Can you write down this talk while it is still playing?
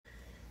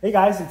Hey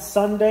guys, it's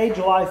Sunday,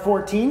 July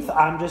 14th.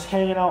 I'm just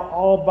hanging out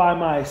all by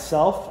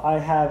myself. I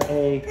have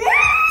a...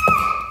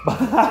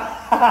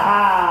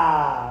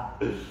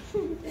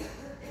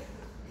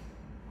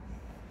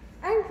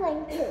 I'm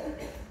playing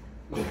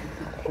too.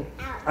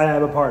 I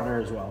have a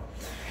partner as well.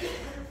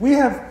 We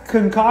have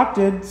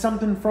concocted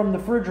something from the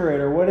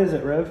refrigerator. What is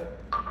it, Riv?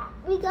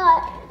 We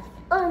got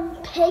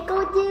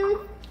pickle juice,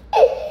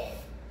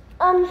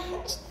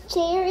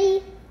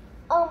 cherry,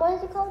 what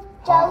is it called?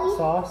 Jelly.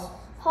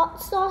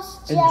 Hot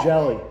sauce. And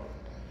jelly.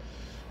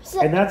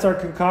 And that's our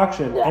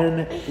concoction.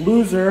 And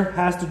loser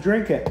has to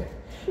drink it.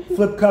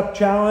 Flip cup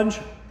challenge,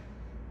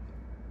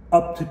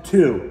 up to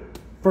 2.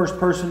 First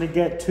person to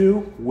get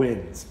 2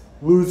 wins.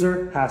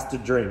 Loser has to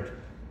drink.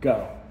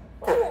 Go.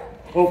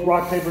 Oh,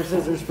 rock, paper,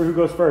 scissors for who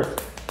goes first.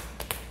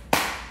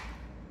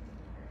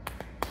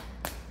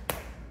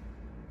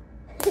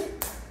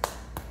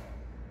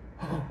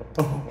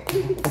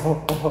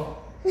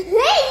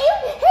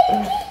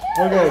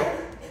 Okay.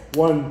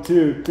 1,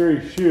 2,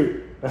 3,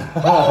 shoot.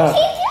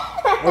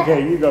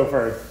 Okay, you go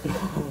first. You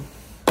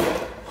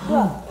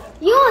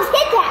almost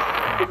hit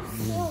that.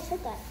 You almost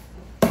hit that.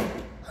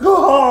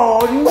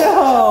 Oh,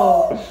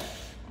 no.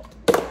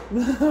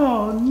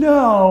 Oh,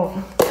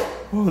 no.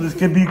 Oh, this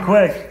could be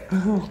quick.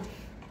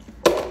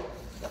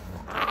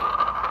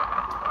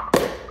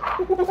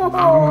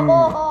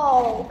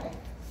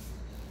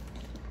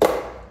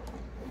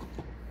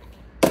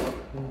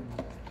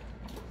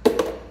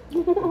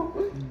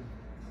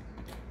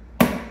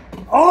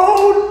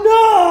 Oh,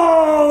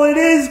 no. It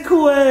is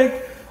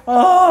quick.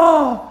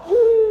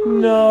 Oh,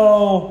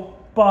 no.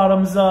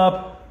 Bottoms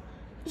up.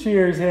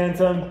 Cheers,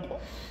 handsome.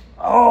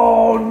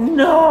 Oh,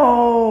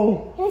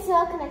 no. Can I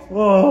smell? Can I smell?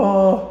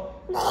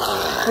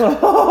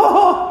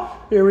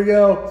 Oh. Here we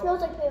go. It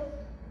smells like poo.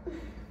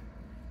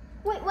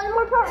 Wait, one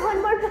more part.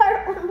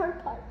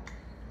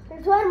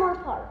 There's one more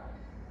part.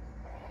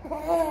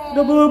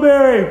 The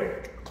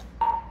blueberry.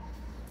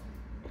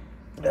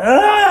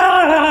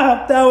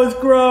 Ah, that was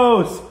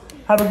gross.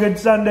 Have a good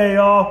Sunday,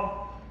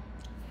 y'all.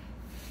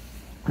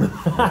 Drink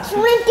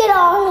it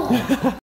all.